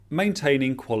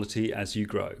Maintaining quality as you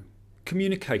grow.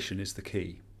 Communication is the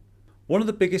key. One of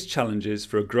the biggest challenges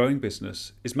for a growing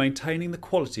business is maintaining the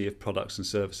quality of products and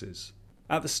services.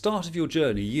 At the start of your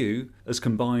journey, you, as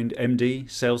combined MD,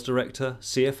 Sales Director,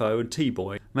 CFO and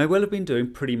T-Boy, may well have been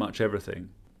doing pretty much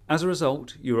everything. As a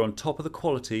result, you were on top of the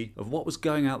quality of what was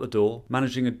going out the door,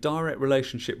 managing a direct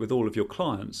relationship with all of your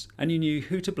clients, and you knew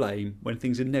who to blame when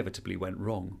things inevitably went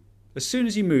wrong. As soon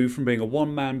as you move from being a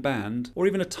one-man band, or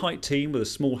even a tight team with a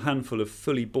small handful of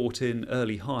fully bought-in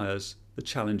early hires, the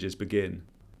challenges begin.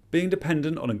 Being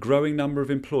dependent on a growing number of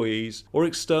employees or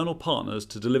external partners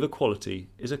to deliver quality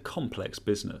is a complex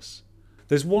business.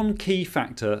 There's one key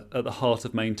factor at the heart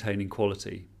of maintaining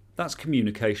quality. That's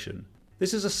communication.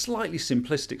 This is a slightly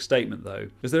simplistic statement though,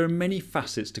 as there are many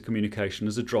facets to communication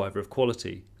as a driver of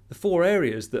quality. The four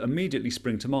areas that immediately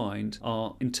spring to mind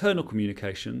are internal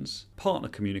communications, partner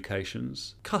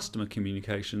communications, customer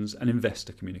communications, and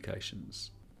investor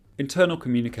communications. Internal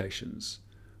communications.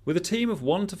 With a team of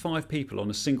 1 to 5 people on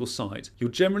a single site, you'll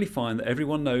generally find that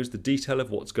everyone knows the detail of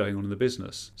what's going on in the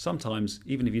business, sometimes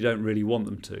even if you don't really want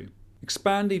them to.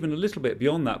 Expand even a little bit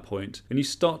beyond that point, and you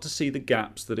start to see the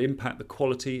gaps that impact the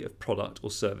quality of product or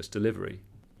service delivery.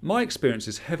 My experience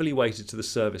is heavily weighted to the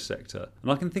service sector,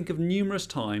 and I can think of numerous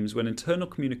times when internal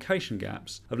communication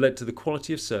gaps have led to the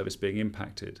quality of service being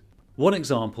impacted. One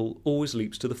example always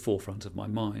leaps to the forefront of my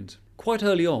mind. Quite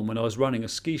early on, when I was running a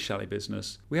ski chalet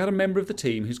business, we had a member of the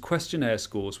team whose questionnaire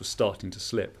scores were starting to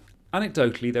slip.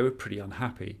 Anecdotally, they were pretty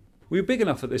unhappy. We were big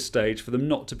enough at this stage for them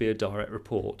not to be a direct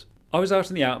report. I was out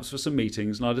in the Alps for some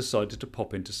meetings and I decided to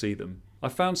pop in to see them. I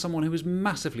found someone who was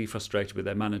massively frustrated with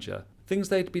their manager. Things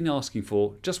they'd been asking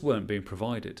for just weren't being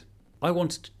provided. I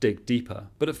wanted to dig deeper,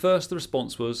 but at first the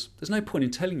response was, "There's no point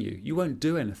in telling you, you won't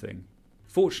do anything."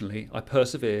 Fortunately, I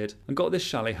persevered and got this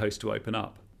chalet host to open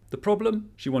up. The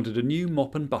problem? She wanted a new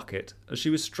mop and bucket as she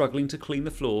was struggling to clean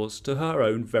the floors to her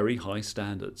own very high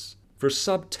standards. For a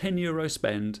sub €10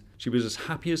 spend, she was as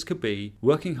happy as could be,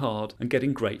 working hard and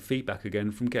getting great feedback again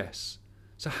from guests.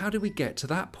 So how did we get to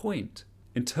that point?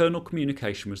 Internal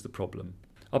communication was the problem.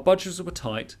 Our budgets were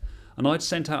tight and I'd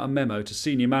sent out a memo to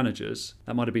senior managers,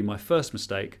 that might have been my first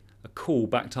mistake, a call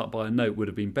backed up by a note would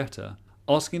have been better,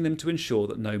 asking them to ensure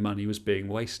that no money was being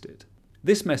wasted.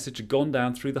 This message had gone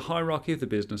down through the hierarchy of the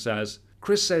business as,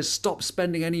 "Chris says stop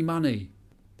spending any money."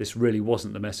 This really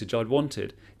wasn't the message I'd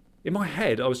wanted. In my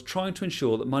head, I was trying to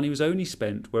ensure that money was only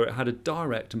spent where it had a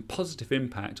direct and positive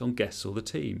impact on guests or the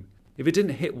team. If it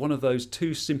didn't hit one of those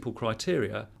two simple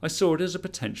criteria, I saw it as a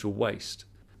potential waste.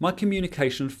 My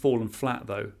communication had fallen flat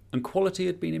though, and quality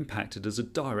had been impacted as a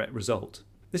direct result.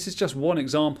 This is just one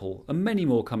example, and many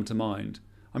more come to mind.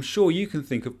 I'm sure you can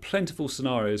think of plentiful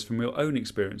scenarios from your own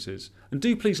experiences, and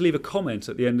do please leave a comment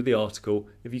at the end of the article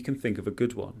if you can think of a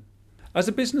good one. As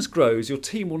a business grows, your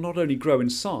team will not only grow in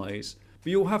size, but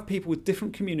you'll have people with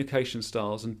different communication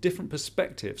styles and different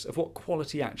perspectives of what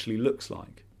quality actually looks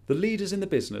like. The leaders in the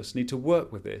business need to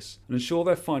work with this and ensure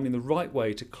they're finding the right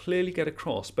way to clearly get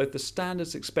across both the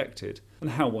standards expected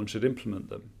and how one should implement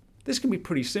them. This can be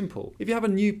pretty simple. If you have a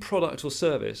new product or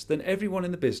service, then everyone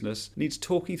in the business needs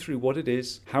talking through what it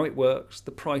is, how it works,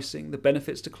 the pricing, the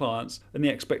benefits to clients, and the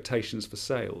expectations for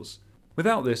sales.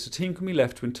 Without this, a team can be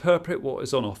left to interpret what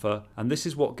is on offer, and this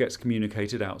is what gets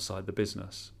communicated outside the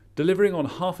business. Delivering on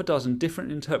half a dozen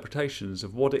different interpretations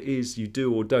of what it is you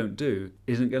do or don't do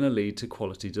isn't going to lead to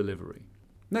quality delivery.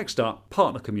 Next up,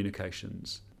 partner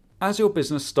communications. As your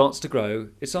business starts to grow,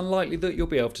 it's unlikely that you'll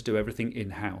be able to do everything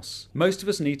in-house. Most of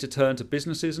us need to turn to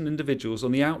businesses and individuals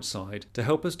on the outside to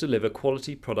help us deliver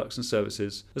quality products and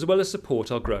services, as well as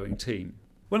support our growing team.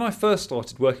 When I first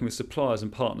started working with suppliers and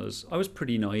partners, I was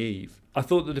pretty naive. I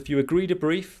thought that if you agreed a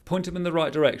brief, pointed them in the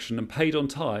right direction and paid on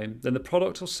time, then the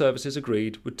product or services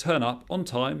agreed would turn up on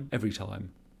time every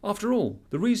time. After all,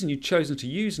 the reason you'd chosen to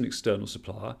use an external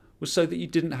supplier was so that you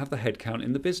didn't have the headcount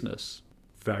in the business.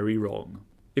 Very wrong.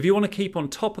 If you want to keep on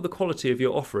top of the quality of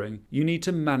your offering, you need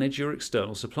to manage your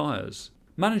external suppliers.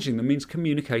 Managing them means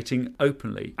communicating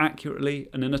openly, accurately,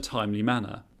 and in a timely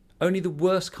manner. Only the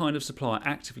worst kind of supplier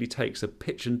actively takes a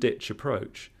pitch and ditch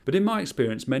approach, but in my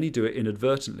experience many do it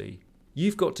inadvertently.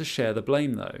 You've got to share the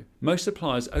blame though. Most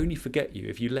suppliers only forget you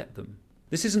if you let them.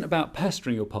 This isn't about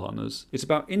pestering your partners, it's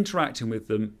about interacting with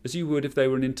them as you would if they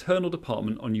were an internal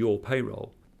department on your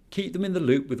payroll. Keep them in the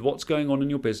loop with what's going on in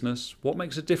your business, what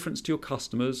makes a difference to your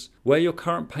customers, where your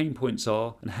current pain points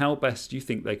are, and how best you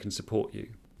think they can support you.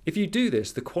 If you do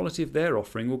this, the quality of their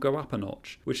offering will go up a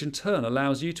notch, which in turn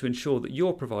allows you to ensure that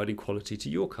you're providing quality to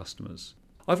your customers.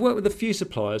 I've worked with a few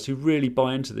suppliers who really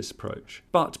buy into this approach,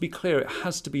 but to be clear, it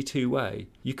has to be two-way.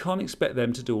 You can't expect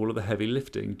them to do all of the heavy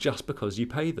lifting just because you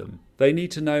pay them. They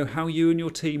need to know how you and your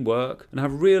team work and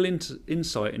have real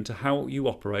insight into how you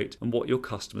operate and what your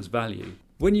customers value.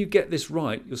 When you get this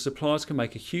right, your suppliers can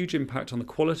make a huge impact on the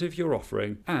quality of your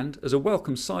offering and, as a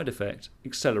welcome side effect,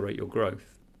 accelerate your growth.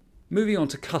 Moving on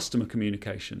to customer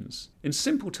communications. In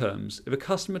simple terms, if a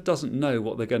customer doesn't know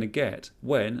what they're going to get,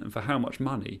 when and for how much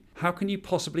money, how can you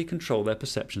possibly control their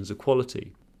perceptions of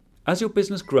quality? As your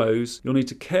business grows, you'll need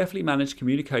to carefully manage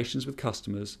communications with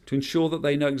customers to ensure that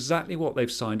they know exactly what they've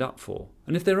signed up for.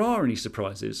 And if there are any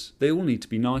surprises, they all need to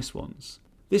be nice ones.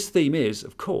 This theme is,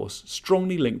 of course,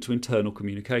 strongly linked to internal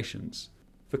communications.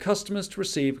 For customers to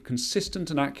receive a consistent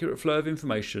and accurate flow of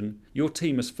information, your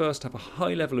team must first have a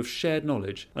high level of shared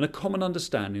knowledge and a common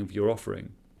understanding of your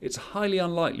offering. It's highly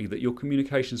unlikely that your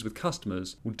communications with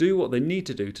customers will do what they need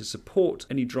to do to support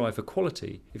any drive for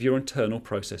quality if your internal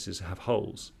processes have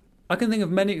holes. I can think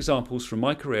of many examples from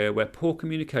my career where poor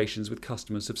communications with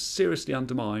customers have seriously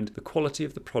undermined the quality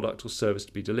of the product or service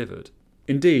to be delivered.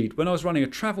 Indeed, when I was running a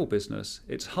travel business,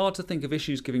 it's hard to think of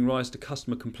issues giving rise to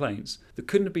customer complaints that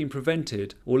couldn't have been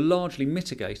prevented or largely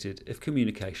mitigated if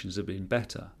communications had been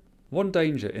better. One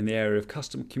danger in the area of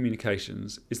customer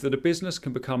communications is that a business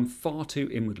can become far too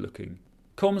inward-looking.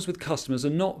 Comms with customers are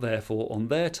not therefore on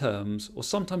their terms or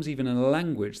sometimes even in a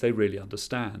language they really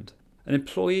understand. An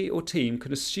employee or team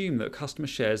can assume that a customer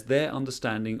shares their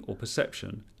understanding or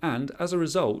perception and, as a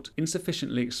result,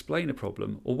 insufficiently explain a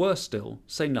problem or, worse still,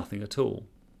 say nothing at all.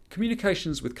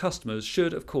 Communications with customers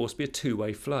should, of course, be a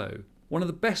two-way flow. One of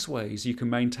the best ways you can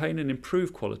maintain and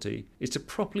improve quality is to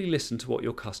properly listen to what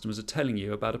your customers are telling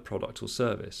you about a product or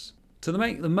service. To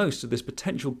make the most of this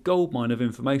potential goldmine of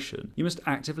information, you must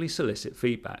actively solicit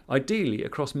feedback, ideally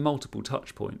across multiple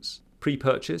touchpoints.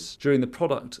 Pre-purchase, during the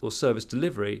product or service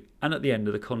delivery, and at the end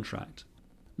of the contract.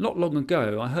 Not long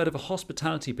ago, I heard of a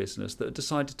hospitality business that had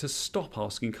decided to stop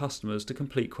asking customers to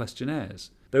complete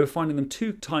questionnaires. They were finding them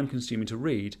too time-consuming to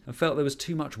read and felt there was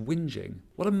too much whinging.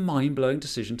 What a mind-blowing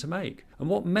decision to make, and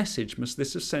what message must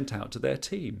this have sent out to their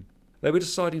team? They were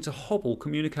deciding to hobble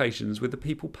communications with the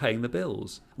people paying the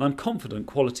bills, and I'm confident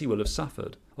quality will have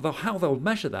suffered, although how they'll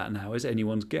measure that now is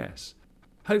anyone's guess.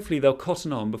 Hopefully they'll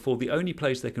cotton on before the only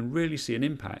place they can really see an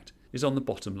impact is on the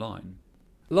bottom line.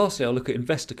 Lastly, I'll look at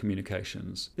investor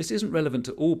communications. This isn't relevant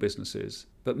to all businesses,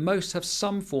 but most have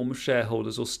some form of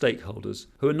shareholders or stakeholders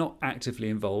who are not actively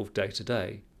involved day to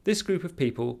day. This group of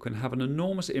people can have an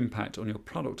enormous impact on your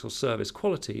product or service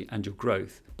quality and your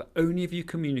growth, but only if you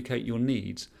communicate your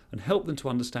needs and help them to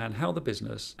understand how the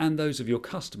business and those of your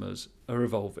customers are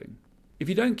evolving. If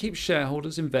you don't keep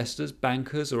shareholders, investors,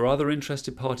 bankers or other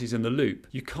interested parties in the loop,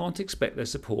 you can't expect their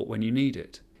support when you need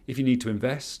it. If you need to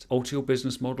invest, alter your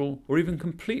business model, or even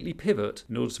completely pivot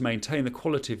in order to maintain the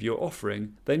quality of your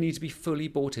offering, they need to be fully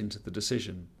bought into the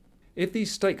decision. If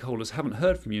these stakeholders haven't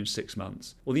heard from you in 6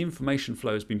 months, or the information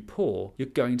flow has been poor, you're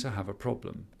going to have a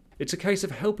problem. It's a case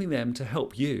of helping them to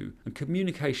help you, and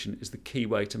communication is the key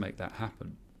way to make that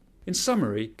happen. In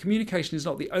summary, communication is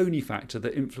not the only factor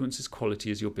that influences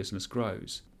quality as your business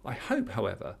grows. I hope,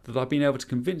 however, that I've been able to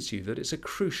convince you that it's a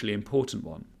crucially important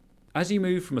one. As you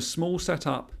move from a small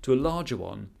setup to a larger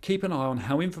one, keep an eye on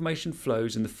how information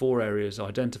flows in the 4 areas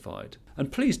identified.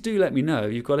 And please do let me know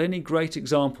if you've got any great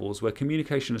examples where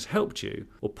communication has helped you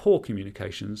or poor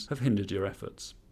communications have hindered your efforts.